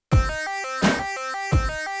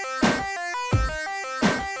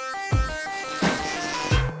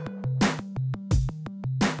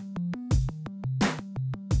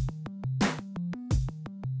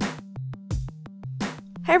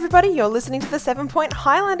Hey everybody, you're listening to the 7 Point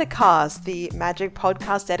Highlander cast, the Magic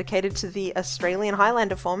podcast dedicated to the Australian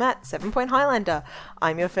Highlander format, 7 Point Highlander.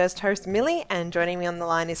 I'm your first host, Millie, and joining me on the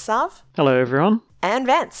line is Sav. Hello everyone. And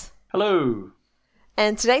Vance. Hello.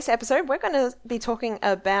 And today's episode, we're going to be talking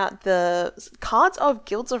about the cards of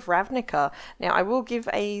Guilds of Ravnica. Now, I will give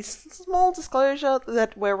a small disclosure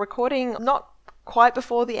that we're recording not quite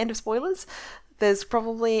before the end of spoilers. There's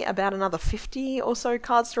probably about another 50 or so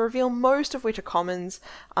cards to reveal, most of which are commons,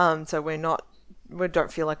 so we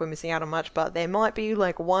don't feel like we're missing out on much, but there might be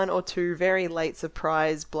like one or two very late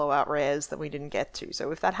surprise blowout rares that we didn't get to. So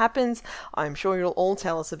if that happens, I'm sure you'll all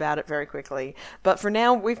tell us about it very quickly. But for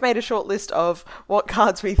now, we've made a short list of what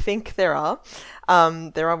cards we think there are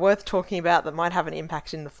worth talking about that might have an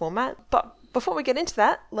impact in the format. But before we get into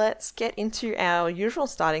that, let's get into our usual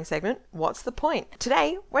starting segment, What's the Point?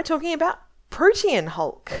 Today, we're talking about Protean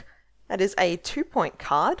Hulk. That is a 2-point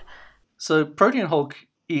card. So Protean Hulk,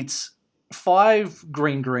 it's 5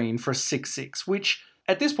 green for a 6/6, which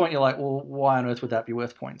at this point you're like, well, why on earth would that be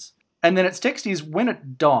worth points? And then its text is, when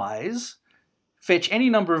it dies, fetch any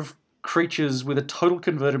number of creatures with a total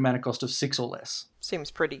converted mana cost of 6 or less.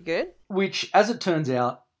 Seems pretty good. Which, as it turns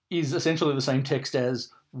out, is essentially the same text as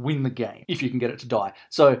win the game, if you can get it to die.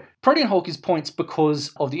 So Protean Hulk is points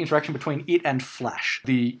because of the interaction between it and Flash,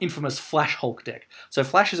 the infamous Flash Hulk deck. So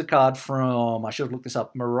Flash is a card from, I should have looked this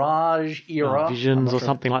up, Mirage era. Visions or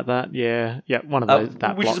something like that. Yeah, one of those.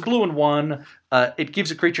 That which block. is a blue and 1. It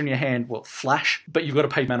gives a creature in your hand, Flash, but you've got to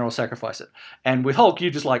pay mana or sacrifice it. And with Hulk,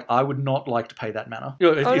 you're just like, I would not like to pay that mana.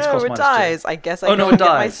 It's cost it dies. 2. I guess it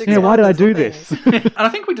dies. Yeah, why did I do this? And I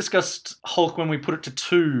think we discussed Hulk when we put it to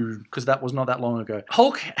 2, because that was not that long ago.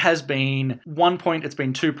 Hulk has been 1 point, it's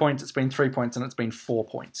been 2 points, it's been 3 points, and it's been 4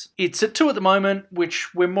 points. It's at 2 at the moment,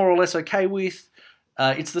 which we're more or less okay with.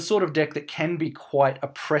 It's the sort of deck that can be quite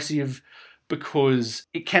oppressive because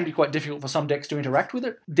it can be quite difficult for some decks to interact with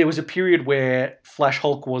it. There was a period where Flash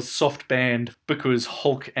Hulk was soft banned because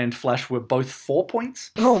Hulk and Flash were both 4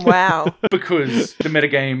 points. Oh, wow. Because the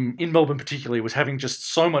metagame, in Melbourne particularly, was having just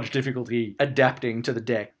so much difficulty adapting to the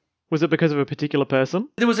deck. Was it because of a particular person?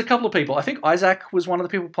 There was a couple of people. I think Isaac was one of the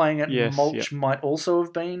people playing it. Yes, Mulch might also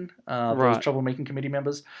have been. There was Right. troublemaking committee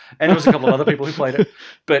members. And there was a couple of other people who played it.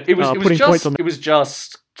 But it was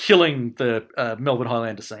just killing the Melbourne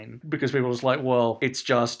Highlander scene. Because people were just like, well, it's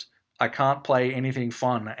just, I can't play anything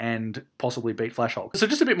fun and possibly beat Flash Hulk. So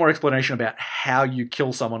just a bit more explanation about how you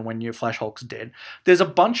kill someone when your Flash Hulk's dead. There's a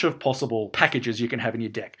bunch of possible packages you can have in your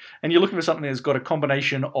deck. And you're looking for something that's got a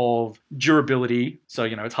combination of durability, so,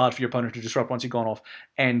 it's hard for your opponent to disrupt once you've gone off,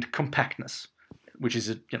 and compactness, which is,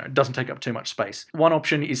 it doesn't take up too much space. One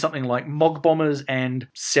option is something like Mog Bombers and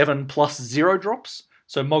 7+0 drops.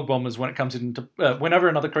 So Mog Bombers, when it comes into, whenever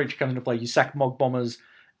another creature comes into play, you sack Mog Bombers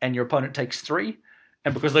and your opponent takes 3.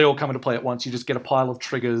 And because they all come into play at once, you just get a pile of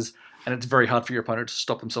triggers, and it's very hard for your opponent to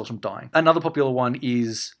stop themselves from dying. Another popular one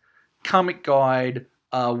is Karmic Guide,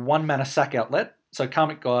 1 mana sack outlet. So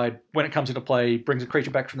Karmic Guide, when it comes into play, brings a creature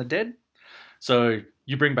back from the dead. So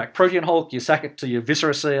you bring back Protean Hulk, you sack it to your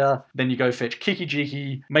Viscera Seer, then you go fetch Kiki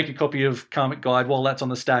Jiki, make a copy of Karmic Guide. While that's on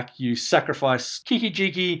the stack, you sacrifice Kiki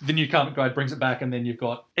Jiki, the new Karmic Guide brings it back, and then you've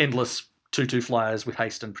got endless 2/2 flyers with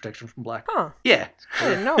haste and protection from black. Huh. Yeah. I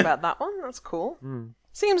didn't know about that one. That's cool.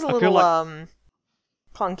 Seems a little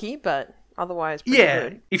clunky, but otherwise pretty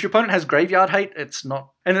good. If your opponent has Graveyard Hate, it's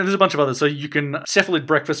not. And then there's a bunch of others. So you can Cephalid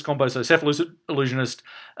Breakfast combo, so Cephalid Illusionist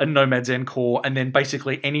and Nomad Zen Core, and then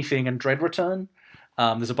basically anything and Dread Return.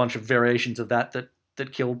 There's a bunch of variations of that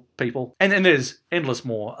kill people. And then there's endless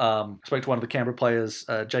more. I spoke to one of the Canberra players,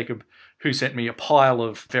 Jacob, who sent me a pile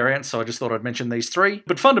of variants, so I just thought I'd mention these 3.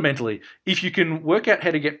 But fundamentally, if you can work out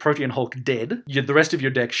how to get Protean Hulk dead, the rest of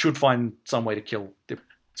your deck should find some way to kill them.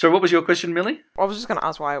 So what was your question, Millie? I was just going to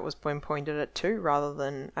ask why it was pointed at 2 rather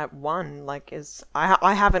than at 1.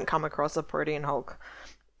 I haven't come across a Protean Hulk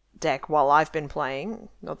deck while I've been playing.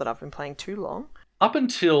 Not that I've been playing too long. Up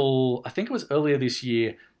until, I think it was earlier this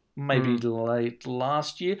year, maybe late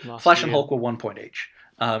last year, Flash and Hulk were 1 point each.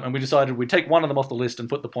 And we decided we'd take one of them off the list and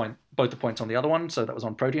put both the points on the other one, so that was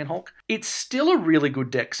on Protean Hulk. It's still a really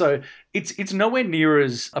good deck, so it's nowhere near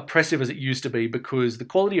as oppressive as it used to be because the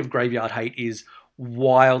quality of Graveyard Hate is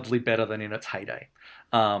wildly better than in its heyday.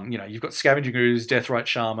 You've got Scavenging Ooze, Deathrite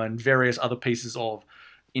Shaman, various other pieces of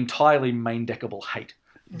entirely main deckable hate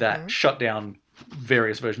that shut down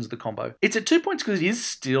various versions of the combo. It's at 2 points because it is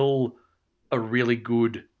still a really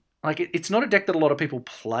good. It's not a deck that a lot of people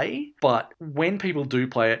play, but when people do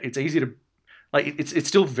play it, it's easy to, it's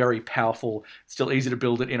still very powerful. It's still easy to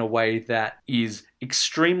build it in a way that is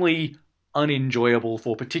extremely unenjoyable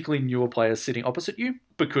for particularly newer players sitting opposite you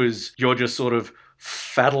because you're just sort of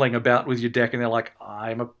faddling about with your deck and they're like,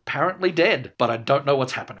 I'm apparently dead, but I don't know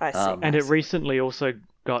what's happening. I see. And it recently also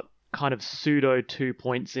got kind of pseudo 2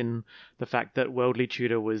 points in the fact that Worldly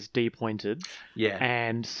Tutor was depointed. Yeah.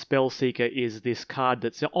 And Spellseeker is this card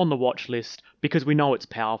that's on the watch list because we know it's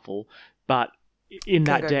powerful, but in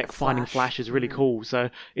that deck, finding Flash is really cool. So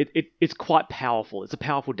it's quite powerful. It's a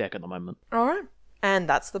powerful deck at the moment. All right. And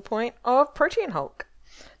that's the point of Protean Hulk.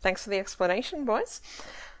 Thanks for the explanation, boys.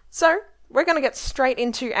 So we're going to get straight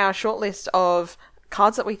into our shortlist of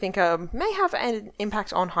cards that we think may have an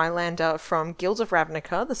impact on Highlander from Guilds of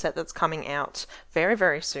Ravnica, the set that's coming out very,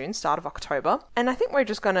 very soon, start of October. And I think we're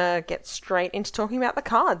just going to get straight into talking about the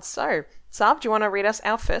cards. So, Sav, do you want to read us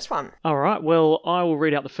our first one? All right, well, I will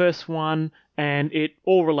read out the first one, and it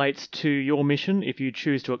all relates to your mission, if you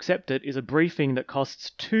choose to accept it, is a briefing that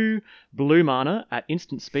costs 2 blue mana at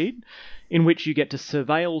instant speed, in which you get to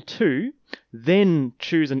surveil 2, then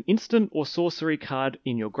choose an instant or sorcery card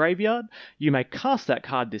in your graveyard. You may cast that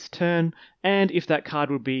card this turn, and if that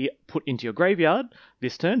card would be put into your graveyard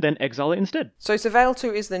this turn, then exile it instead. So Surveil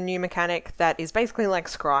 2 is the new mechanic that is basically like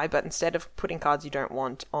Scry, but instead of putting cards you don't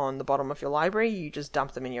want on the bottom of your library, you just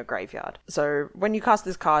dump them in your graveyard. So when you cast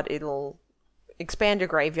this card, it'll expand your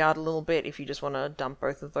graveyard a little bit if you just want to dump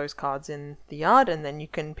both of those cards in the yard, and then you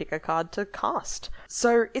can pick a card to cast.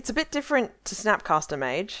 So it's a bit different to Snapcaster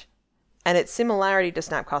Mage, and its similarity to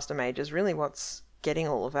Snapcaster Mage is really what's getting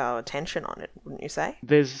all of our attention on it, wouldn't you say?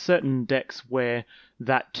 There's certain decks where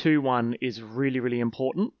that 2-1 is really, really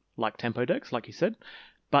important, like tempo decks, like you said.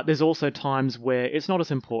 But there's also times where it's not as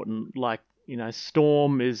important, like,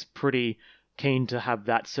 Storm is pretty keen to have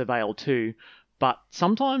that Surveil 2. But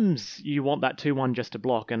sometimes you want that 2-1 just to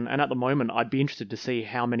block, and at the moment I'd be interested to see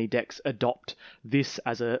how many decks adopt this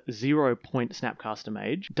as a 0-point Snapcaster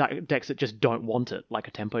Mage, decks that just don't want it, like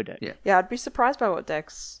a tempo deck. Yeah, I'd be surprised by what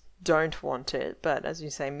decks don't want it, but as you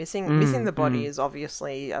say, missing the body is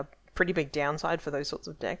obviously a pretty big downside for those sorts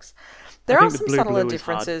of decks. There are some subtler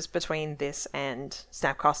differences between this and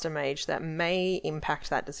Snapcaster Mage that may impact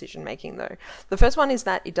that decision making though. The first one is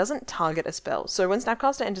that it doesn't target a spell. So when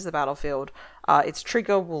Snapcaster enters the battlefield, its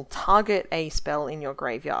trigger will target a spell in your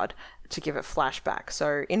graveyard to give it flashback.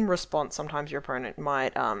 So in response, sometimes your opponent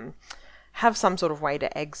might have some sort of way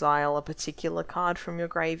to exile a particular card from your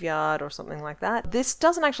graveyard or something like that. This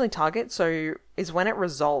doesn't actually target, so is when it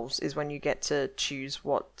resolves is when you get to choose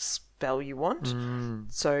what spell you want.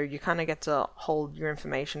 So you kind of get to hold your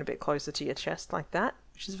information a bit closer to your chest like that,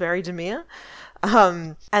 which is very Dimir.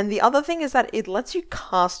 And the other thing is that it lets you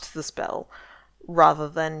cast the spell rather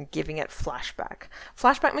than giving it flashback.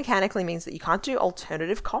 Flashback mechanically means that you can't do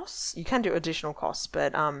alternative costs. You can do additional costs,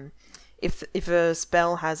 but if a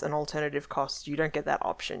spell has an alternative cost, you don't get that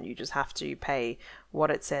option. You just have to pay what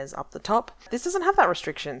it says up the top. This doesn't have that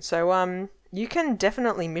restriction, so you can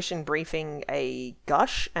definitely mission briefing a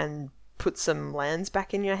Gush and put some lands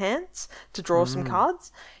back in your hands to draw some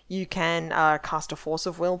cards. You can cast a Force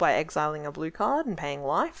of Will by exiling a blue card and paying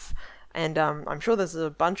life. And I'm sure there's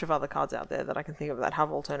a bunch of other cards out there that I can think of that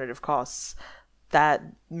have alternative costs that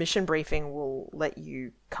mission briefing will let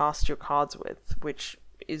you cast your cards with, which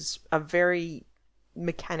is a very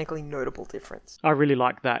mechanically notable difference. I really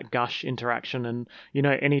like that Gush interaction, and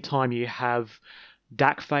anytime you have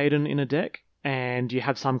Dak Faden in a deck and you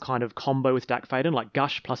have some kind of combo with Dak Faden, like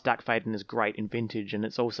Gush plus Dak Faden is great in Vintage, and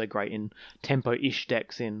it's also great in tempo-ish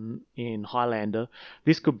decks in Highlander.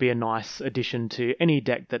 This could be a nice addition to any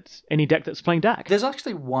deck that's playing Dak. There's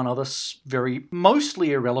actually one other very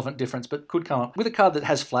mostly irrelevant difference, but could come up with a card that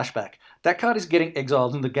has flashback. That card is getting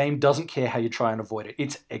exiled, and the game doesn't care how you try and avoid it.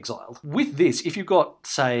 It's exiled. With this, if you've got,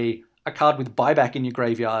 say, a card with buyback in your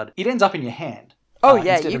graveyard, it ends up in your hand. Oh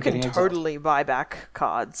yeah, you can totally buy back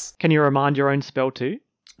cards. Can you remind your own spell too?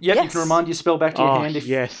 Yeah, yes. You can remind your spell back to your hand if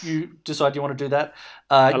you decide you want to do that.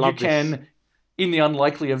 You can, in the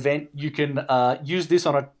unlikely event, you can use this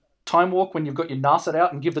on a Time Walk when you've got your Narset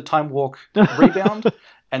out and give the Time Walk rebound,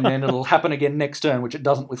 and then it'll happen again next turn, which it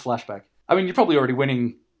doesn't with flashback. I mean, you're probably already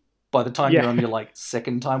winning by the time you're on your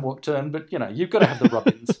second Time Walk turn, but you've got to have the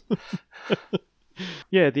rub-ins.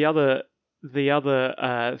 Yeah, the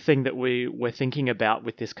other thing that we're thinking about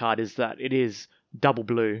with this card is that it is double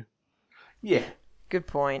blue. Yeah. Good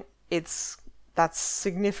point. That's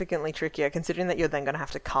significantly trickier, considering that you're then going to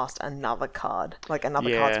have to cast another card, like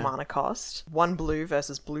another card's mana cost. 1 blue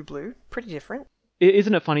versus blue. Pretty different.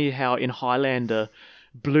 Isn't it funny how in Highlander,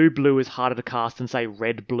 blue is harder to cast than, say,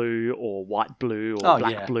 red blue or white blue or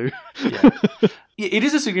black blue? Yeah. It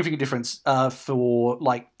is a significant difference for,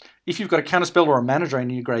 if you've got a counterspell or a mana drain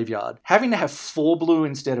in your graveyard. Having to have 4 blue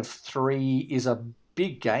instead of 3 is a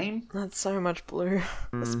big game. That's so much blue.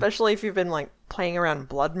 Especially if you've been like playing around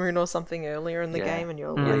Blood Moon or something earlier in the game and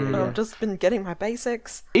you're like, I've just been getting my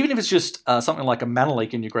basics. Even if it's just something like a Mana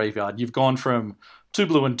Leak in your graveyard, you've gone from 2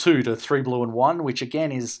 blue and 2 to 3 blue and 1, which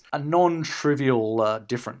again is a non-trivial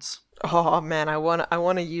difference. Oh man, I want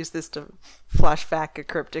to use this to flash back a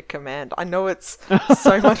cryptic command. I know it's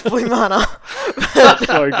so much blue mana. That's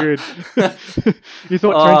so good. You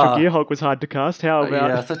thought Torrential Gearhulk was hard to cast? How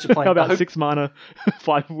about how about 6 mana,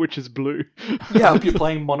 5 of which is blue? Yeah, I hope you're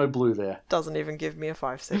playing mono blue there. Doesn't even give me a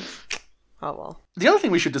 5/6. Oh well. The other thing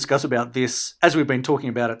we should discuss about this, as we've been talking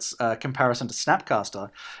about its comparison to Snapcaster,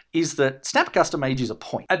 is that Snapcaster Mage is a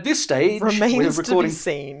point. At this stage, remains to be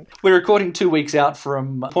seen. We're recording 2 weeks out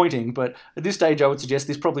from pointing, but at this stage I would suggest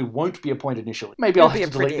this probably won't be a point initially. Maybe I'll have to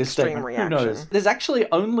delete this statement. Reaction. Who knows? There's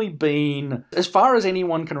actually only been, as far as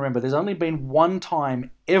anyone can remember, there's only been one time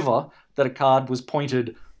ever that a card was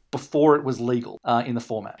pointed before it was legal in the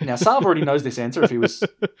format. Now, Sav already knows this answer if he was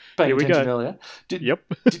paying attention earlier.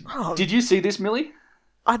 Did you see this, Millie?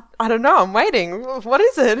 I don't know. I'm waiting. What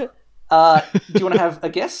is it? Do you want to have a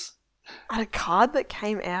guess? A card that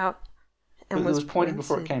came out and was pointed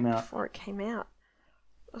before it came out. Before it came out.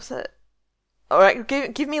 What was it? All right,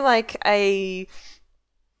 give me like a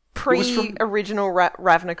pre-original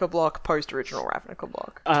Ravnica block, post-original Ravnica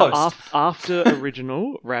block. After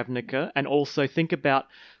original Ravnica, and also think about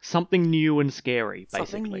something new and scary, basically.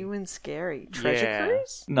 Something new and scary. Treasure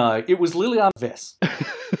Cruise? No, it was Liliana Vess.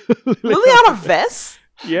 Liliana Vess?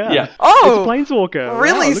 Yeah. Oh! It's a Planeswalker.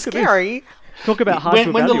 Really scary. Talk about hard to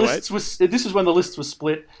evaluate. This is when the lists were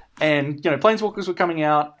split, and Planeswalkers were coming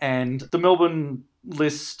out, and the Melbourne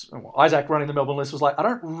list, Isaac running the Melbourne list was like, I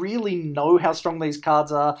don't really know how strong these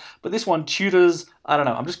cards are, but this one tutors, I don't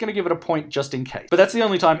know, I'm just going to give it a point just in case. But that's the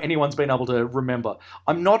only time anyone's been able to remember.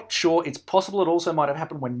 I'm not sure, it's possible it also might have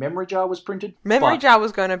happened when Memory Jar was printed. Memory Jar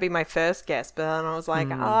was going to be my first guess, but then I was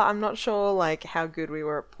like, I'm not sure like how good we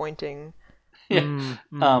were at pointing. Yeah.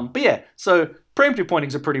 But yeah, so preemptive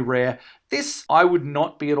pointings are pretty rare. This, I would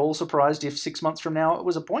not be at all surprised if 6 months from now it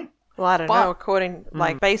was a point. Well, I don't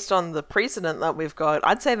know. Based on the precedent that we've got,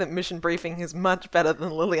 I'd say that Mission Briefing is much better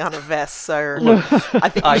than Liliana Vess. So I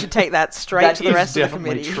think we should take that straight to the rest of the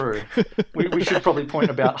committee. That is definitely true. We should probably point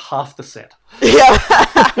about half the set.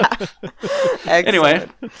 Yeah. Anyway.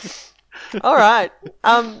 All right.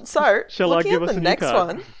 So shall I give us the a next new card?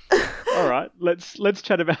 one? All right, let's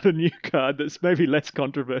chat about a new card that's maybe less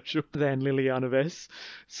controversial than Liliana Vess.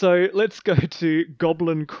 So let's go to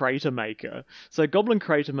Goblin Crater Maker. So Goblin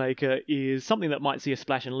Crater Maker is something that might see a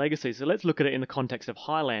splash in Legacy. So let's look at it in the context of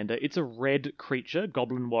Highlander. It's a red creature,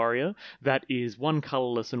 Goblin Warrior, that is 1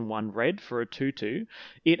 colourless and 1 red for a 2/2.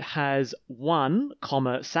 It has 1,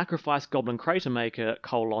 sacrifice Goblin Crater Maker,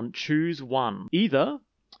 choose 1. Either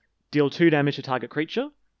deal 2 damage to target creature,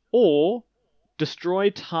 or destroy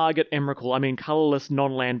target Emrakul. Colourless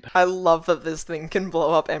non-land. I love that this thing can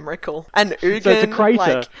blow up Emrakul. And Ugin, so it's a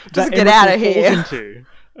crater just get out of here. Into.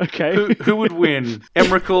 Okay. Who would win?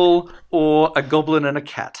 Emrakul or a goblin and a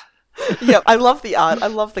cat? Yep, I love the art. I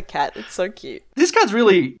love the cat. It's so cute. This card's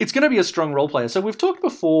it's going to be a strong role player. So we've talked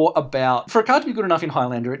before about, for a card to be good enough in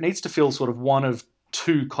Highlander, it needs to fill sort of one of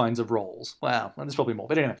 2 kinds of roles. Wow, there's probably more.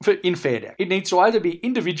 But anyway, in Fair Deck, it needs to either be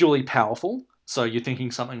individually powerful, so you're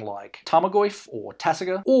thinking something like Tarmogoyf or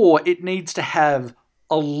Tasigur, or it needs to have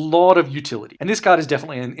a lot of utility. And this card is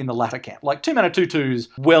definitely in the latter camp. Like 2 mana 2/2s,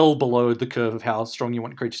 well below the curve of how strong you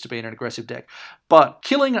want creatures to be in an aggressive deck. But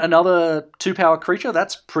killing another 2-power creature,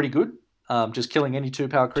 that's pretty good. Just killing any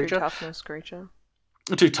 2-power creature. 2 toughness creature.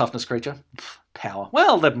 2 toughness creature. Power.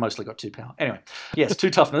 Well, they've mostly got 2 power. Anyway, yes, 2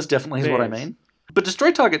 toughness definitely is what I mean. But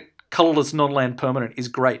destroy target colourless non-land permanent is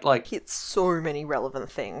great. Like, hits so many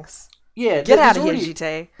relevant things. Yeah, get out of here,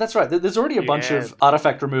 GT. That's right. There's already a bunch of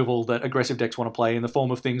artifact removal that aggressive decks want to play in the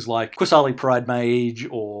form of things like Qasali Pride Mage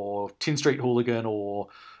or Tin Street Hooligan or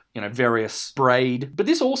various Braid. But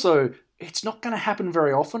this also, it's not going to happen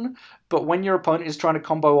very often. But when your opponent is trying to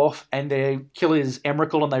combo off and their killer is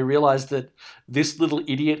Emrakul and they realise that this little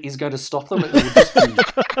idiot is going to stop them, it will just be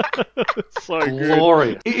so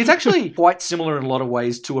glorious. It's actually quite similar in a lot of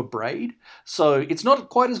ways to a Braid. So it's not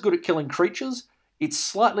quite as good at killing creatures. It's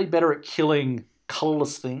slightly better at killing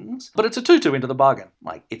colourless things, but it's a 2/2 into the bargain.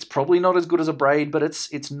 Like, it's probably not as good as a Braid, but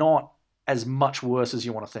it's not as much worse as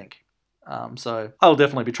you want to think. So I'll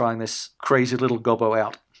definitely be trying this crazy little gobbo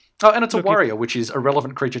out. Oh, and it's a warrior, which is a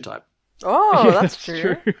relevant creature type. Oh, Yeah, that's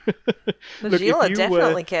true. Look, Najila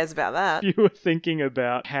definitely cares about that. You were thinking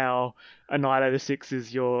about how Annihilator 6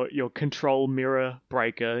 is your control mirror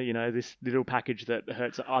breaker, this little package that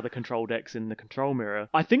hurts other control decks in the control mirror.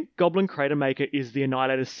 I think Goblin Crater Maker is the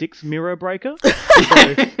Annihilator 6 mirror breaker.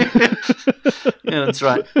 Yeah, that's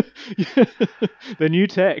right. The new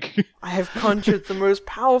tech. I have conjured the most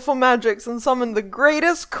powerful magics and summoned the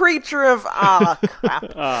greatest creature of...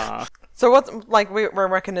 crap. So what's, we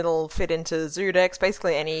reckon it'll fit into Zoo decks.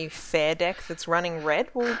 Basically any fair deck that's running red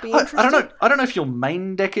will be interesting. I don't know if you'll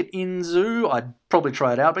main deck it in Zoo. I'd probably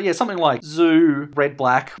try it out. But yeah, something like Zoo, Red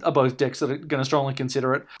Black are both decks that are going to strongly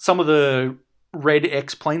consider it. Some of the Red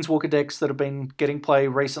X Planeswalker decks that have been getting play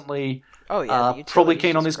recently are probably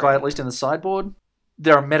keen on this guy, at least in the sideboard.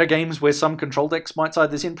 There are metagames where some control decks might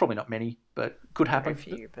side this in. Probably not many, but could happen.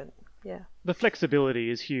 Very few, but yeah. The flexibility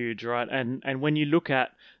is huge, right? And when you look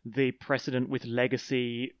at the precedent with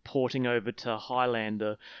Legacy porting over to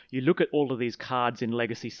Highlander, you look at all of these cards in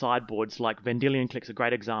Legacy sideboards, like Vendilion Click's a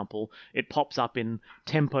great example. It pops up in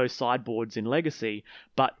Tempo sideboards in Legacy,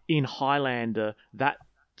 but in Highlander, that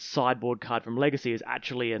sideboard card from Legacy is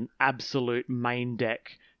actually an absolute main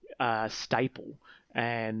deck staple.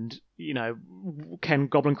 And, can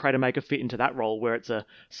Goblin Crater Maker fit into that role where it's a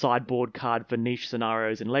sideboard card for niche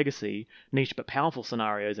scenarios in Legacy, niche but powerful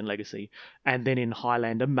scenarios in Legacy, and then in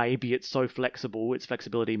Highlander, maybe it's so flexible, its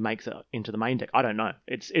flexibility makes it into the main deck. I don't know.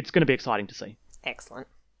 It's going to be exciting to see. Excellent.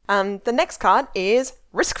 The next card is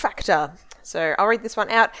Risk Factor. So I'll read this one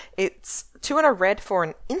out. It's 2 and a red for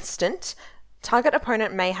an instant. Target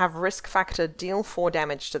opponent may have Risk Factor deal 4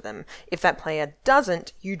 damage to them. If that player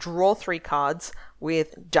doesn't, you draw 3 cards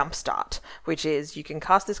with Jumpstart, which is you can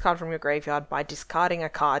cast this card from your graveyard by discarding a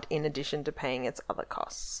card in addition to paying its other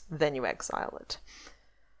costs. Then you exile it.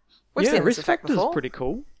 We've seen Risk Factor's pretty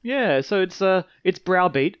cool. Yeah, so it's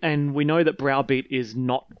Browbeat, and we know that Browbeat is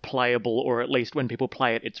not playable, or at least when people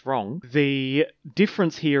play it, it's wrong. The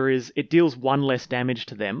difference here is it deals 1 less damage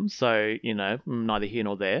to them, so, neither here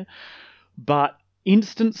nor there. But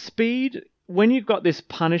instant speed, when you've got this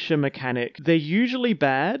Punisher mechanic, they're usually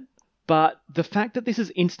bad, but the fact that this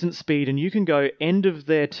is instant speed and you can go end of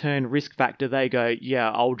their turn Risk Factor, they go, yeah,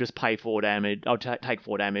 I'll just pay 4 damage, I'll take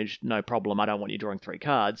 4 damage, no problem, I don't want you drawing 3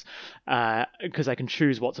 cards, because they can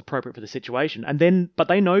choose what's appropriate for the situation. But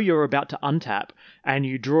they know you're about to untap, and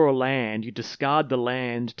you draw a land, you discard the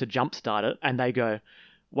land to jumpstart it, and they go,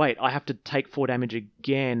 wait, I have to take 4 damage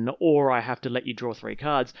again, or I have to let you draw 3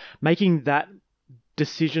 cards. Making that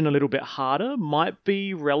decision a little bit harder might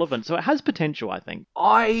be relevant. So it has potential, I think.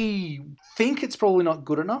 I think it's probably not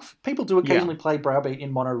good enough. People do occasionally play Browbeat in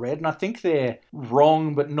mono red, and I think they're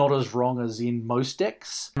wrong, but not as wrong as in most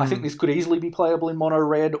decks. I think this could easily be playable in mono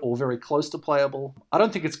red, or very close to playable. I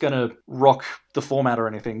don't think it's going to rock the format or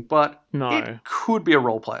anything, but it could be a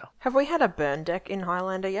role player. Have we had a burn deck in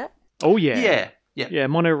Highlander yet? Oh, yeah. Yeah. Yeah,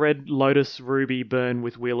 mono red, Lotus, Ruby, burn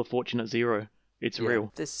with Wheel of Fortune at 0. It's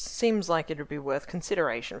real. This seems like it would be worth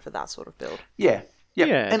consideration for that sort of build. Yeah,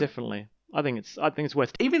 definitely. I think it's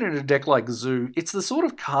worth. Even in a deck like Zoo, it's the sort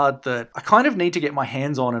of card that I kind of need to get my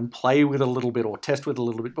hands on and play with a little bit or test with a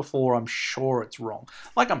little bit before I'm sure it's wrong.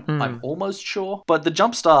 I'm almost sure, but the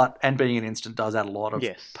jumpstart and being an instant does add a lot of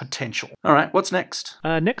potential. All right, what's next?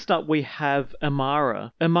 Next up, we have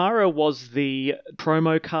Amara. Amara was the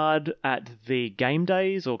promo card at the Game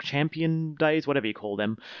Days or Champion Days, whatever you call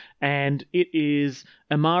them, and it is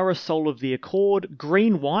Amara Soul of the Accord,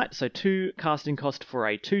 green-white, so 2 casting cost for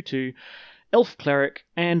a 2/2, Elf Cleric,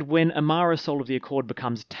 and when Amara Soul of the Accord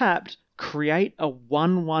becomes tapped, create a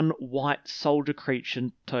 1/1 white soldier creature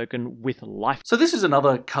token with life. So this is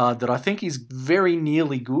another card that I think is very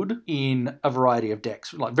nearly good in a variety of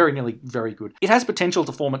decks. Like very nearly very good. It has potential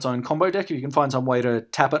to form its own combo deck if you can find some way to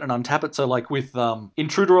tap it and untap it. So like with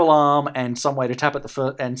Intruder Alarm and some way to tap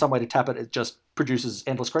it it just produces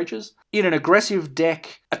endless creatures. In an aggressive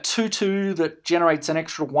deck, a 2/2 that generates an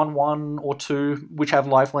extra 1/1 or 2 which have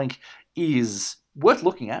lifelink is worth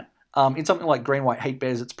looking at. In something like Green-White Hate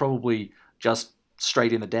Bears, it's probably just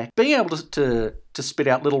straight in the deck. Being able to spit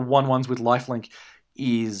out little 1/1s with lifelink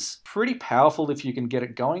is pretty powerful if you can get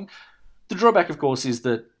it going. The drawback, of course, is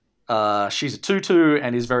that she's a 2/2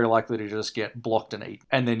 and is very likely to just get blocked and eat.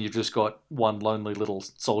 And then you've just got one lonely little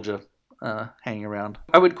soldier hanging around.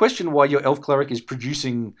 I would question why your Elf Cleric is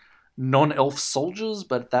producing non-elf soldiers,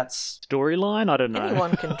 but that's... Storyline? I don't know.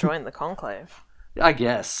 Anyone can join the Conclave. I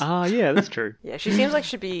guess. Yeah, that's true. Yeah, she seems like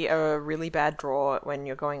she'd be a really bad draw when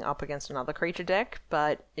you're going up against another creature deck,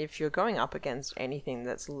 but if you're going up against anything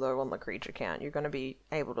that's low on the creature count, you're going to be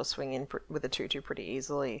able to swing in with a 2/2 pretty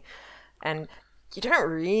easily. And you don't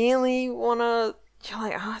really want to you're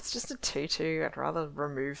like, it's just a 2/2. I'd rather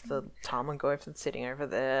remove the Tarmogoyf that's sitting over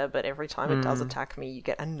there, but every time it does attack me, you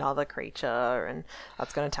get another creature, and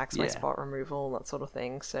that's going to tax my spot removal, that sort of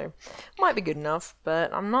thing. So, might be good enough,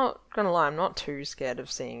 but I'm not going to lie, I'm not too scared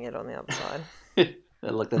of seeing it on the other side.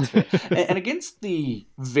 Look, that's fair. And against the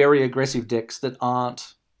very aggressive decks that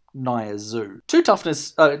aren't Naya Zoo, 2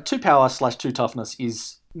 power/2 toughness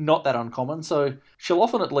is not that uncommon, so she'll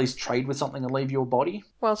often at least trade with something and leave your body.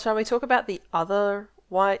 Well, shall we talk about the other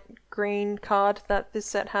white-green card that this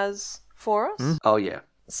set has for us? Oh, yeah.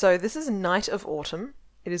 So this is Knight of Autumn.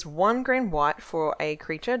 It is 1 green-white for a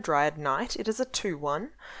creature, Dryad Knight. It is a 2/1.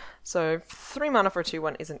 So 3 mana for a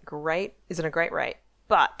 2/1 isn't a great rate.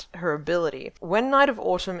 But her ability, when Knight of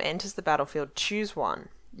Autumn enters the battlefield, choose one.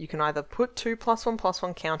 You can either put 2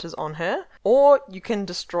 +1/+1 counters on her, or you can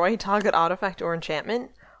destroy target artifact or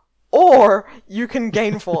enchantment, or you can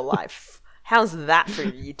gain 4 life. How's that for a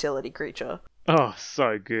utility creature? Oh,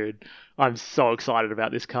 so good. I'm so excited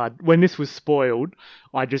about this card. When this was spoiled,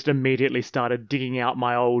 I just immediately started digging out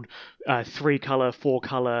my old 3-color,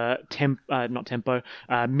 4-color,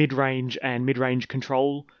 mid-range and mid-range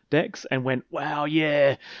control decks and went, wow,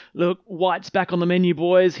 yeah, look, white's back on the menu,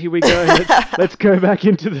 boys. Here we go. Let's go back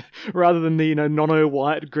into rather than the,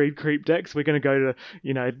 mono-white greed creep decks, we're going to go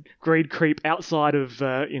to, greed creep outside of,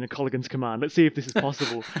 Colligan's Command. Let's see if this is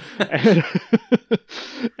possible.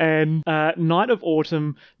 and Knight of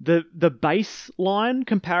Autumn, the baseline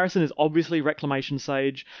comparison is obviously Reclamation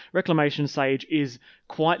Sage. Reclamation Sage is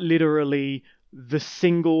quite literally the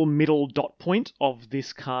single middle dot point of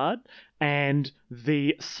this card and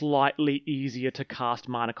the slightly easier to cast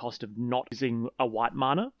mana cost of not using a white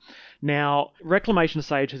mana. Now, Reclamation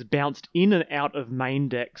Sage has bounced in and out of main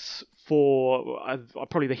decks for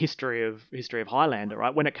probably the history of Highlander,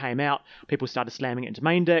 right? When it came out, people started slamming it into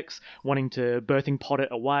main decks, wanting to Birthing Pod it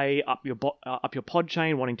away up your pod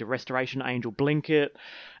chain, wanting to Restoration Angel blink it,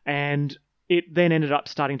 and it then ended up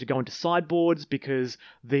starting to go into sideboards because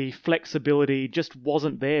the flexibility just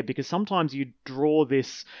wasn't there, because sometimes you draw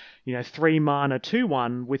this 3 mana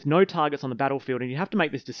 2/1 with no targets on the battlefield, and you have to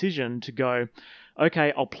make this decision to go,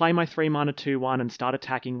 okay, I'll play my 3 mana 2/1 and start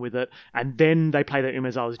attacking with it, and then they play the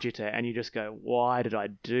Umezawa's Jitte, and you just go, why did I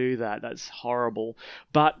do that? That's horrible.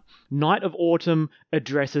 But Knight of Autumn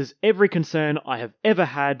addresses every concern I have ever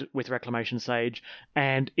had with Reclamation Sage,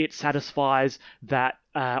 and it satisfies that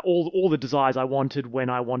all the desires I wanted when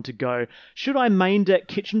I want to go, should I main deck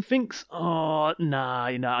Kitchen Finks? Oh, nah,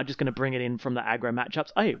 I'm just going to bring it in from the aggro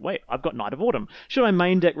matchups. Hey, wait, I've got Knight of Autumn. Should I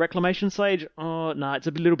main deck Reclamation Sage? Oh, nah, it's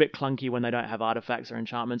a little bit clunky when they don't have artifacts or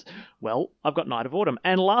enchantments. Well, I've got Knight of Autumn.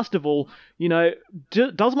 And last of all,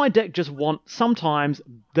 does my deck just want sometimes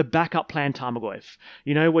the backup plan Tarmogoyf?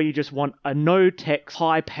 Where you just want a no-text,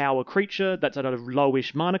 high-power creature that's at a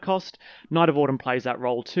lowish mana cost. Knight of Autumn plays that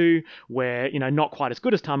role too, where, not quite as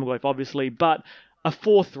good as Tarmogoyf, obviously, but a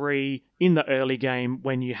 4/3 in the early game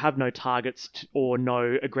when you have no targets or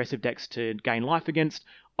no aggressive decks to gain life against.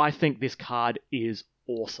 I think this card is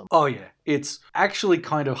awesome. Oh yeah, it's actually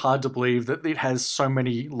kind of hard to believe that it has so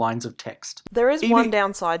many lines of text. There is one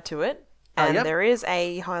downside to it, and there is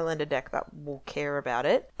a Highlander deck that will care about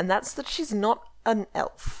it, and that's that she's not an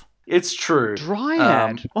elf. It's true.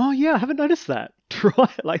 Dryad. Oh yeah, I haven't noticed that.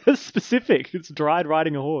 Dryad, that's specific. It's Dryad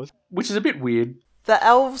riding a horse. Which is a bit weird. The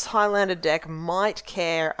Elves Highlander deck might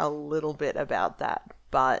care a little bit about that,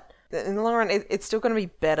 but in the long run, it's still going to be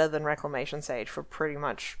better than Reclamation Sage for pretty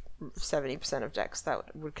much 70% of decks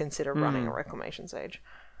that would consider running a Reclamation Sage.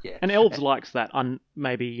 Yeah. And Elves likes that.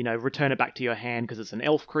 Maybe, return it back to your hand because it's an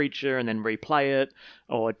elf creature and then replay it,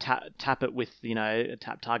 or tap it with,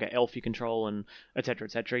 tap target elf you control, and etc.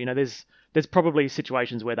 etc. There's probably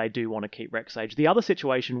situations where they do want to keep Rec Sage. The other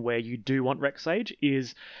situation where you do want Rec Sage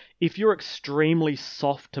is if you're extremely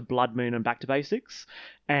soft to Blood Moon and Back to Basics,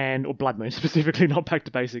 or Blood Moon specifically, not Back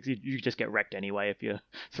to Basics, you just get wrecked anyway if you're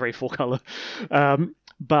 3/4 color.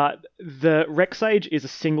 But the Rec Sage is a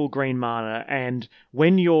single green mana, and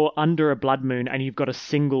when you're under a Blood Moon and you've got a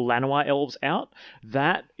single Llanowar Elves out,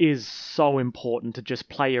 that is so important to just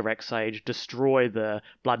play your Rec Sage, destroy the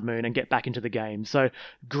Blood Moon, and get back into the game. So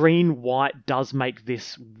green-white does make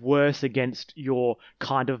this worse against your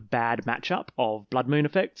kind of bad matchup of Blood Moon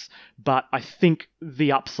effects, but I think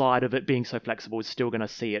the upside of it being so flexible is still going to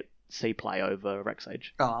see play over Rec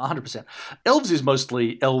Sage. 100%. Elves is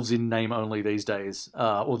mostly Elves in name only these days,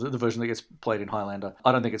 or the version that gets played in Highlander.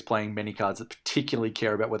 I don't think it's playing many cards that particularly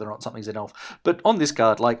care about whether or not something's an elf. But on this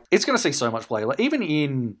card, it's going to see so much play. Even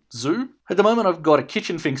in Zoo, at the moment I've got a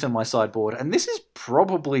Kitchen Finks in my sideboard, and this is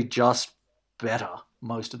probably just better.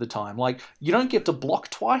 most of the time. Like, you don't get to block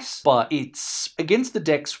twice, but it's against the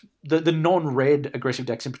decks, the non-red aggressive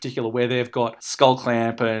decks in particular, where they've got Skull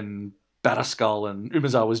Clamp and Batterskull and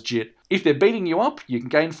Umezawa's Jit. If they're beating you up, you can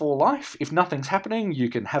gain 4 life. If nothing's happening, you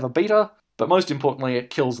can have a beater. But most importantly, it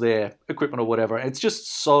kills their equipment or whatever. It's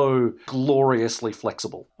just so gloriously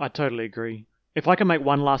flexible. I totally agree. If I can make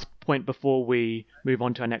one last point before we move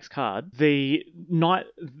on to our next card, this knight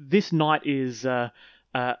is a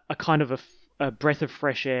kind of a breath of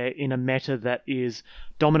fresh air in a meta that is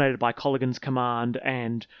dominated by Kolaghan's Command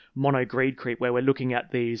and Mono Greed Creep, where we're looking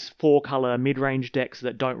at these 4-color mid-range decks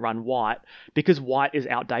that don't run white, because white is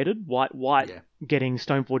outdated. White getting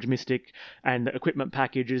Stoneforge Mystic and the equipment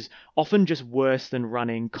package is often just worse than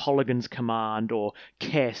running Kolaghan's Command or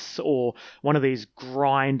Kess or one of these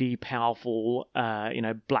grindy, powerful,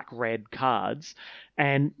 black-red cards.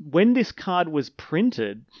 And when this card was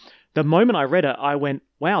printed, the moment I read it, I went,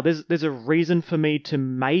 wow, there's a reason for me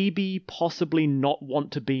to possibly not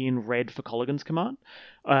want to be in red for Kolaghan's Command,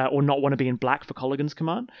 or not want to be in black for Kolaghan's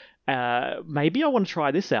Command. Maybe I want to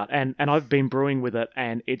try this out. And I've been brewing with it,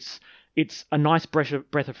 and it's a nice breath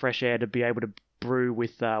of fresh air to be able to brew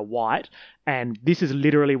with white. And this is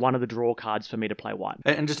literally one of the draw cards for me to play white.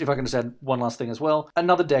 And just if I can just add one last thing as well,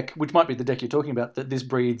 another deck, which might be the deck you're talking about, that this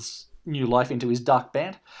breathes new life into, is Dark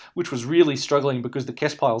Band, which was really struggling because the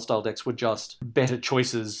Kespile style decks were just better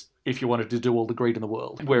choices if you wanted to do all the greed in the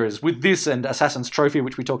world. Whereas with this and Assassin's Trophy,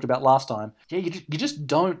 which we talked about last time, you just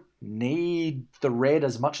don't need the red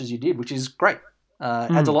as much as you did, which is great.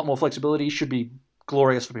 Adds a lot more flexibility, should be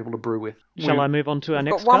glorious for people to brew with. Shall I move on to our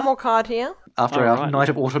next got one card? more card here. After our Night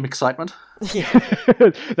of Autumn excitement. Yeah.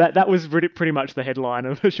 that was pretty much the headline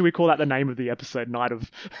of. Should we call that the name of the episode? Night of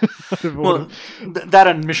Autumn. Well, that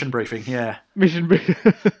and Mission Briefing, yeah. Mission Briefing.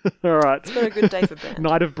 All right. It's been a good day for Band.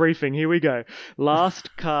 Night of Briefing. Here we go.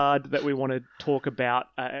 Last card that we want to talk about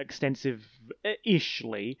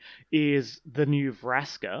extensive-ishly is the new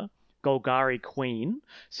Vraska, Golgari Queen.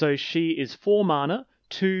 So she is 4 mana.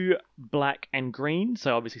 2 black and green,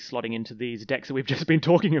 so obviously slotting into these decks that we've just been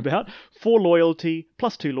talking about. 4 loyalty,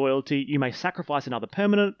 plus 2 loyalty. You may sacrifice another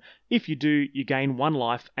permanent. If you do, you gain 1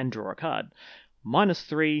 life and draw a card.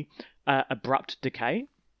 -3, Abrupt Decay.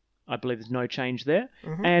 I believe there's no change there.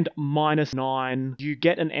 Mm-hmm. And -9, you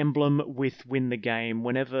get an emblem with Win the Game.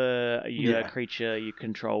 Whenever a creature you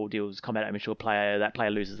control deals combat damage to a player, that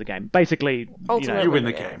player loses the game. Basically, you win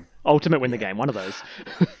the game. Ultimate win the game, one of those.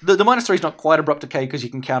 The -3 is not quite Abrupt Decay because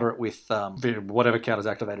you can counter it with whatever counters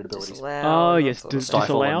activated abilities. Disallow,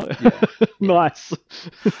 disallow. Nice.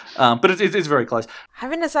 But it's very close.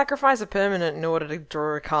 Having to sacrifice a permanent in order to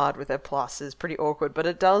draw a card with a plus is pretty awkward, but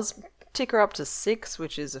it does tick her up to 6,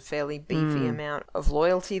 which is a fairly beefy amount of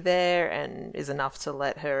loyalty there, and is enough to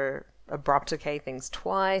let her Abrupt Decay things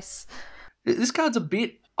twice. This card's a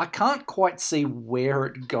bit... I can't quite see where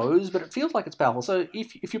it goes, but it feels like it's powerful. So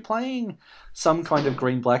if you're playing some kind of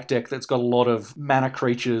green-black deck that's got a lot of mana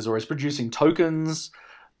creatures or is producing tokens,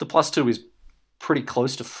 the +2 is pretty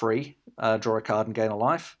close to free. Draw a card and gain a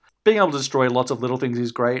life. Being able to destroy lots of little things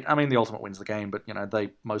is great. I mean, the ultimate wins the game, but they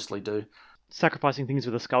mostly do. Sacrificing things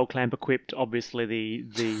with a Skull Clamp equipped, obviously the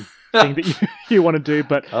thing that you want to do,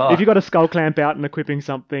 but if you've got a Skull Clamp out and equipping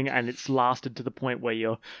something and it's lasted to the point where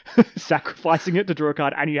you're sacrificing it to draw a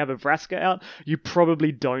card and you have a Vraska out, you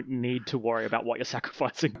probably don't need to worry about what you're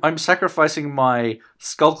sacrificing. I'm sacrificing my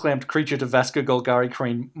Skull Clamped creature to Vraska Golgari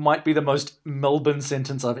Queen might be the most Melbourne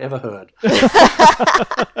sentence I've ever heard. So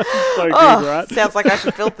good, right? Sounds like I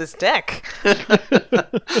should build this deck.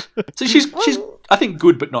 So she's I think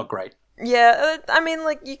good but not great. Yeah, I mean,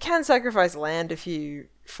 you can sacrifice land if you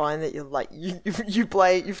find that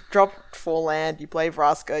you've dropped 4 land, you play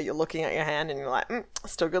Vraska, you're looking at your hand and you're like,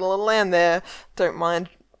 still got a little land there, don't mind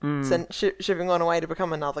shipping one away to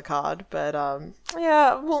become another card. But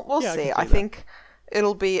we'll see. I think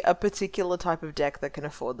it'll be a particular type of deck that can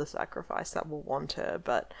afford the sacrifice that will want her,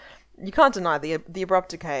 but you can't deny the Abrupt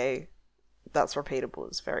Decay that's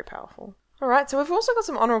repeatable is very powerful. Alright, so we've also got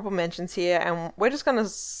some honourable mentions here, and we're just going to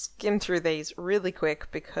skim through these really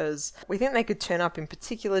quick because we think they could turn up in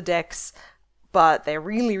particular decks, but they're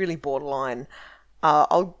really, really borderline.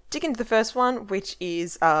 I'll dig into the first one, which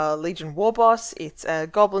is Legion Warboss. It's a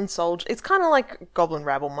Goblin Soldier. It's kind of like Goblin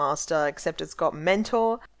Rabble Master, except it's got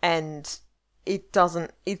Mentor, and it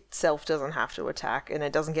itself doesn't have to attack, and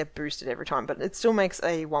it doesn't get boosted every time, but it still makes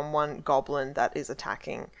a 1/1 Goblin that is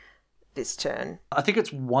attacking this turn. I think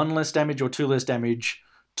it's 1 less damage or 2 less damage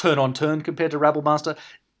turn on turn compared to Rabble Master.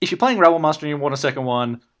 If you're playing Rabble Master and you want a second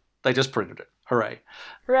one, they just printed it. Hooray.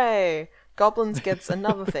 Hooray. Goblins gets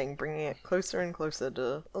another thing, bringing it closer and closer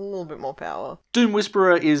to a little bit more power. Doom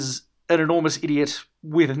Whisperer is an enormous idiot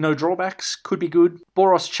with no drawbacks could be good.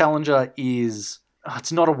 Boros Challenger is...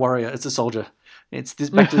 it's not a warrior, it's a soldier. It's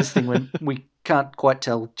back to this thing when we can't quite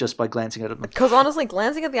tell just by glancing at it. Because honestly,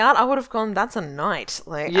 glancing at the art, I would have gone, that's a knight.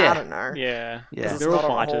 Like, I don't know. Yeah. They're all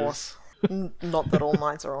fighters. Not that all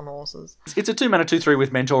knights are on horses. It's a 2-mana 2/3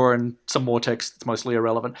 with Mentor and some more text. It's mostly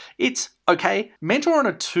irrelevant. It's okay. Mentor on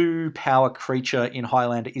a 2-power creature in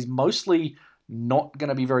Highlander is mostly not going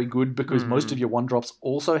to be very good because most of your 1-drops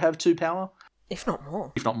also have 2 power. If not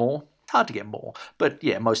more. It's hard to get more, but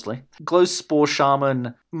yeah, mostly. Glowspore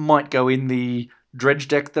Shaman might go in the dredge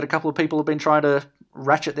deck that a couple of people have been trying to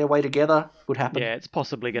ratchet their way together. Would happen. Yeah, it's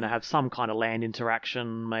possibly going to have some kind of land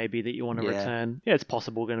interaction maybe that you want to return. Yeah, it's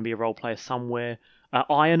possible going to be a role player somewhere.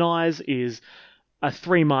 Ionize is a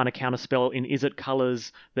 3-mana counterspell in Izzet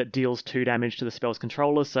colors that deals 2 damage to the spell's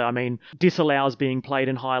controller. So, I mean, disallows being played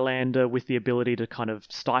in Highlander with the ability to kind of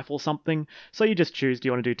stifle something. So you just choose, do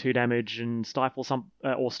you want to do 2 damage and stifle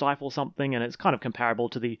something? And it's kind of comparable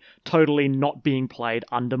to the totally not being played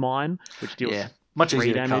Undermine, which deals much 3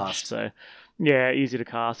 easier damage. To cast. So, yeah, easy to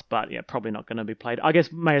cast, but yeah, probably not going to be played. I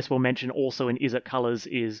guess may as well mention also in Izzet colors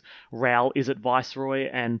is Ral Izzet Viceroy,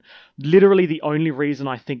 and literally the only reason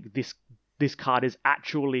I think this card is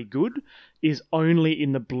actually good is only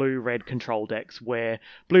in the blue-red control decks, where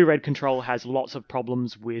blue-red control has lots of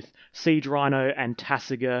problems with Siege Rhino and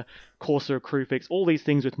Tasigur, Corsair Kruphix, all these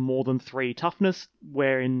things with more than 3 toughness,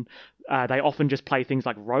 wherein they often just play things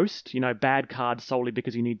like Roast, bad cards solely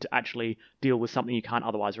because you need to actually deal with something you can't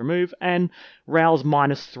otherwise remove, and Ral's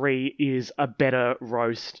 -3 is a better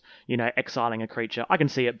Roast, exiling a creature. I can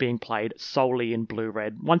see it being played solely in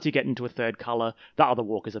blue-red. Once you get into a third colour, the other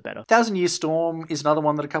walkers are better. Thousand Year Storm is another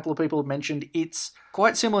one that a couple of people have mentioned. It's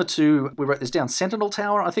quite similar to, we wrote this down, Sentinel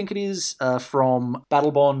Tower, I think it is, from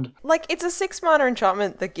Battle Bond. Like, it's a 6-mana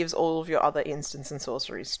enchantment that gives all of your other instants and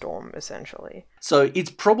sorceries Storm, essentially. So it's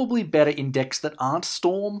probably better in decks that aren't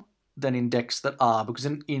Storm than in decks that are, because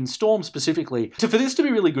in Storm specifically, for this to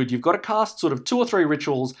be really good, you've got to cast sort of 2 or 3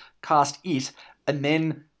 rituals, cast it, and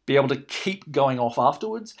then be able to keep going off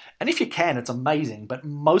afterwards. And if you can, it's amazing, but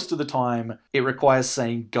most of the time it requires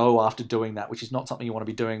saying go after doing that, which is not something you want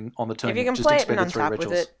to be doing on the turn. If you can play it and untap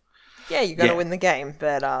with it, you're going to win the game,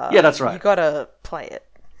 but that's right. You got to play it.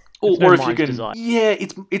 Or if you can, desire.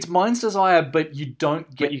 It's Mind's Desire, but you don't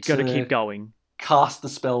get but you got to keep going. Cast the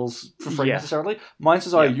spells for free necessarily. Mind's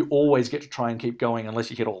Desire, you always get to try and keep going unless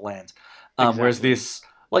you hit all lands. Whereas this,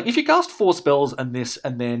 like, if you cast 4 spells and this,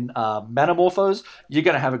 and then Manamorphose, you're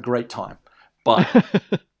going to have a great time. But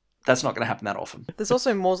that's not going to happen that often. There's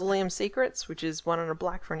also Mausoleum Secrets, which is 1 and a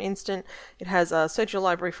black for an instant. It has search your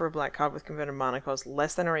library for a black card with converted mana cost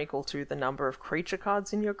less than or equal to the number of creature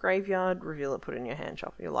cards in your graveyard. Reveal it, put it in your hand,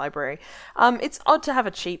 shuffle your library. It's odd to have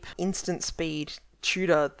a cheap instant speed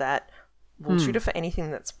tutor that will tutor for anything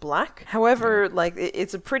that's black. However,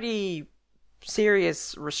 it's a pretty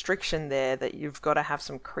serious restriction there that you've got to have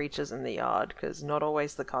some creatures in the yard, because not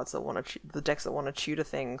always the cards that want to the decks that want to tutor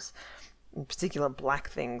things, in particular black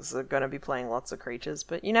things, are going to be playing lots of creatures.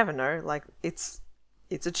 But you never know. Like, it's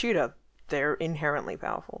a tutor. They're inherently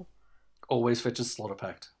powerful. Always fetches Slaughter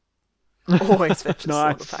Pact. Always fetches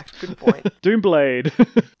Slaughter Pact. Good point. Doomblade.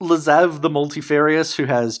 Lazav the Multifarious, who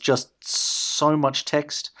has just so much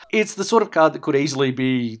text. It's the sort of card that could easily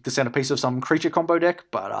be the centerpiece of some creature combo deck,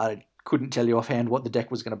 but I couldn't tell you offhand what the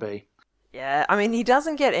deck was going to be. Yeah, I mean, he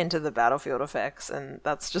doesn't get into the battlefield effects, and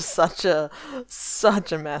that's just such a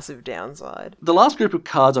massive downside. The last group of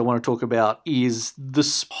cards I want to talk about is the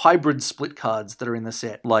hybrid split cards that are in the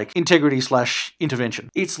set, like Integrity/Intervention.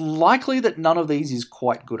 It's likely that none of these is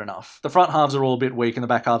quite good enough. The front halves are all a bit weak, and the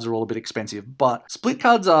back halves are all a bit expensive, but split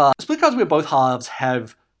cards where both halves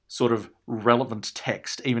have sort of relevant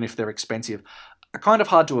text, even if they're expensive, are kind of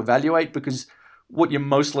hard to evaluate because what you're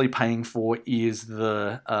mostly paying for is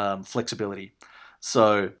the flexibility.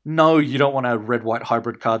 So, no, you don't want a red-white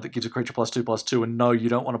hybrid card that gives a creature +2/+2, and no, you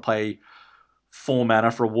don't want to pay 4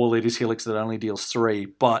 mana for a War Leader's Helix that only deals 3,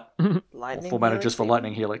 but 4 mana just for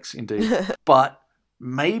Lightning Helix, indeed. But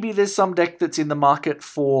maybe there's some deck that's in the market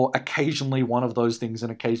for occasionally one of those things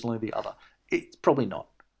and occasionally the other. It's probably not.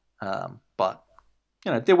 But,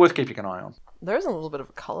 they're worth keeping an eye on. There's a little bit of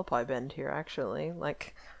a colour pie bend here, actually.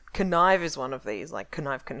 Like, Connive is one of these, like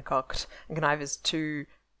Connive Concoct, and Connive is 2,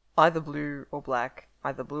 either blue or black.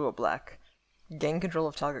 Gain control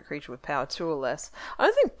of target creature with power 2 or less. I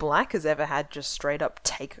don't think black has ever had just straight up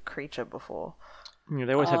take a creature before. Yeah,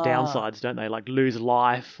 they always have downsides, don't they? Like lose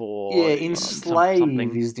life or... Yeah,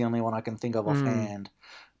 Enslave is the only one I can think of offhand.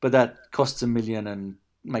 But that costs $1 million and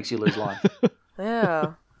makes you lose life.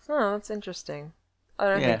 Yeah. Oh, that's interesting. I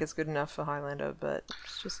don't think it's good enough for Highlander, but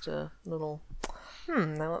it's just a little...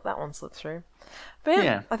 they let that one slip through. But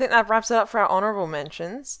yeah, I think that wraps it up for our honourable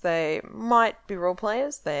mentions. They might be role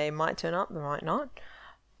players, they might turn up, they might not.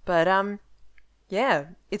 But, yeah,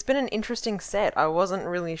 it's been an interesting set. I wasn't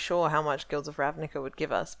really sure how much Guilds of Ravnica would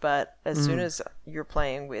give us, but as soon as you're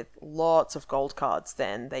playing with lots of gold cards,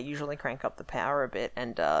 then they usually crank up the power a bit,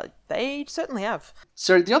 and they certainly have.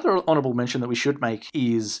 So the other honourable mention that we should make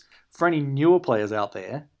is, for any newer players out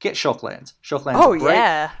there, get Shocklands. Shocklands are great.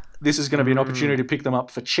 Yeah. This is going to be an opportunity to pick them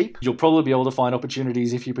up for cheap. You'll probably be able to find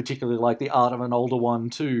opportunities if you particularly like the art of an older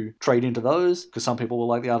one to trade into those, because some people will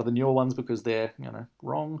like the art of the newer ones because they're,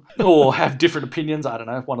 wrong or have different opinions. I don't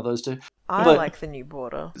know, one of those two. I like the new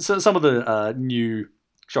border. So some of the new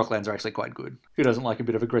Shocklands are actually quite good. Who doesn't like a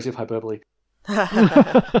bit of aggressive hyperbole? That's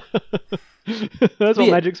what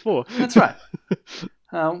Magic's for. That's right.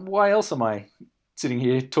 Why else am I sitting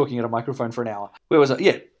here talking at a microphone for an hour? Where was I?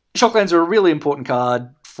 Yeah, Shocklands are a really important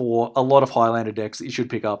card for a lot of Highlander decks that you should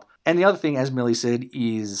pick up. And the other thing, as Millie said,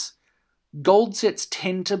 is gold sets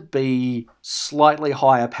tend to be slightly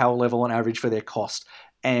higher power level on average for their cost.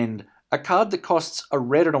 And a card that costs a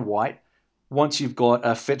red and a white, once you've got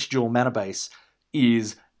a fetch dual mana base,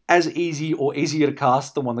 is as easy or easier to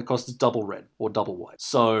cast than one that costs double red or double white.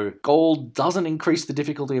 So gold doesn't increase the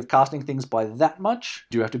difficulty of casting things by that much.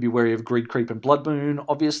 You do have to be wary of Greed Creep and Blood Moon,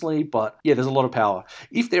 obviously, but yeah, there's a lot of power.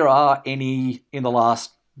 If there are any in the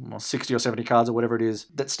last 60 or 70 cards or whatever it is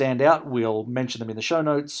that stand out, we'll mention them in the show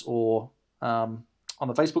notes or on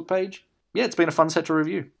the Facebook page. Yeah, it's been a fun set to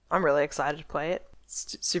review. I'm really excited to play it.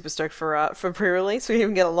 Super stoked for pre-release. We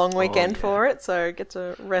even get a long weekend for it, so get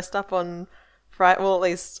to rest up on Friday. Well, at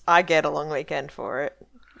least I get a long weekend for it.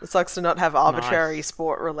 It sucks to not have arbitrary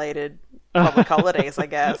sport-related public holidays, I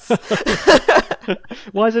guess.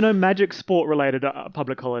 Why is there no Magic sport-related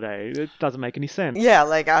public holiday? It doesn't make any sense. Yeah,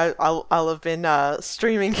 like I'll have been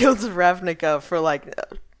streaming Guilds of Ravnica for like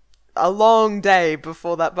a long day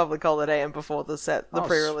before that public holiday and before the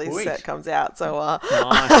pre-release set comes out. So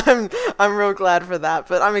nice. I'm real glad for that.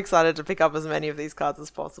 But I'm excited to pick up as many of these cards as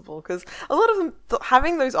possible, because a lot of them,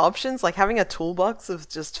 having those options, like having a toolbox of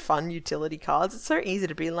just fun utility cards, it's so easy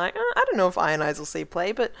to be like, I don't know if Iron Eyes will see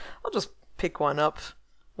play, but I'll just pick one up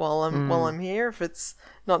while I'm here if it's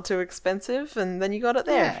not too expensive, and then you got it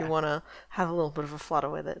there if you want to have a little bit of a flutter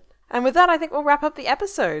with it. And with that, I think we'll wrap up the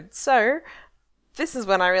episode. So this is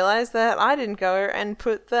when I realised that I didn't go and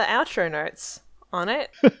put the outro notes on it.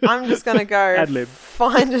 I'm just going to go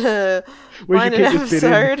find an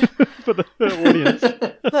episode for the audience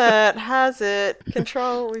that has it.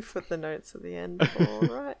 Control, we put the notes at the end. All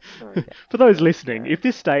right. Okay. For those listening, if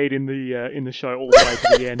this stayed in the show all the way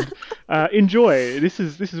to the end, enjoy. This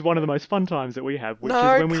is one of the most fun times that we have, which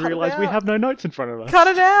is when we realise we have no notes in front of us. Cut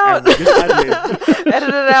it out. Edit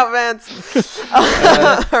it out, Vance.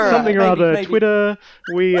 Something or other. Maybe. Twitter.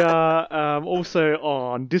 We are also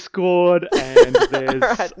on Discord, and there's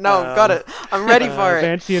right. No, got it. I'm ready for it.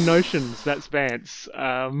 Vancian Notions. That's Vance.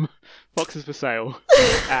 Boxes for sale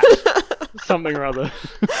at something or other.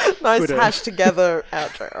 Nice Twitter. Hash together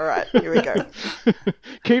outro. All right, here we go.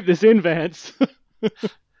 Keep this in, Vance.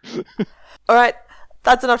 All right,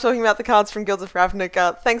 that's enough talking about the cards from Guilds of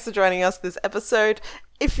Ravnica. Thanks for joining us this episode.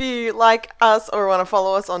 If you like us or want to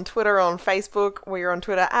follow us on Twitter or on Facebook, we are on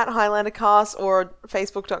Twitter at HighlanderCast or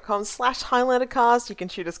Facebook.com/HighlanderCast. You can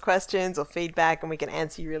shoot us questions or feedback and we can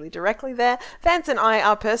answer you really directly there. Vance and I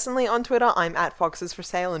are personally on Twitter. I'm at Foxes for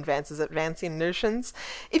Sale and Vance is at Vancian Notions.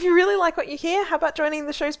 If you really like what you hear, how about joining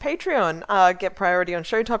the show's Patreon? Get priority on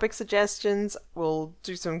show topic suggestions. We'll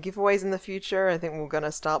do some giveaways in the future. I think we're going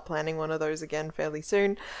to start planning one of those again fairly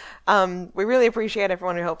soon. We really appreciate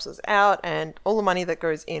everyone who helps us out, and all the money that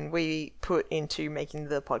goes in we put into making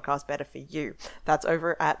the podcast better for you. That's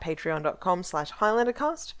over at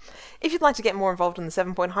patreon.com/HighlanderCast. If you'd like to get more involved in the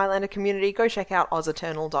 7 Point Highlander community, go check out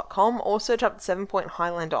ozeternal.com or search up 7 Point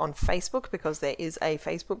Highlander on Facebook, because there is a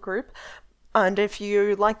Facebook group. And if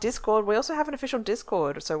you like Discord, we also have an official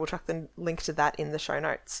Discord, so we'll chuck the link to that in the show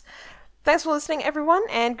notes. Thanks for listening, everyone,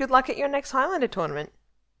 and good luck at your next Highlander tournament.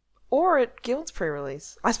 Or at Guild's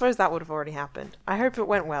pre-release. I suppose that would have already happened. I hope it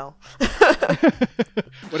went well.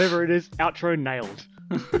 Whatever it is, outro nailed.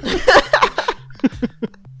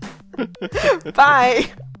 Bye.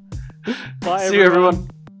 Bye, See you, everyone.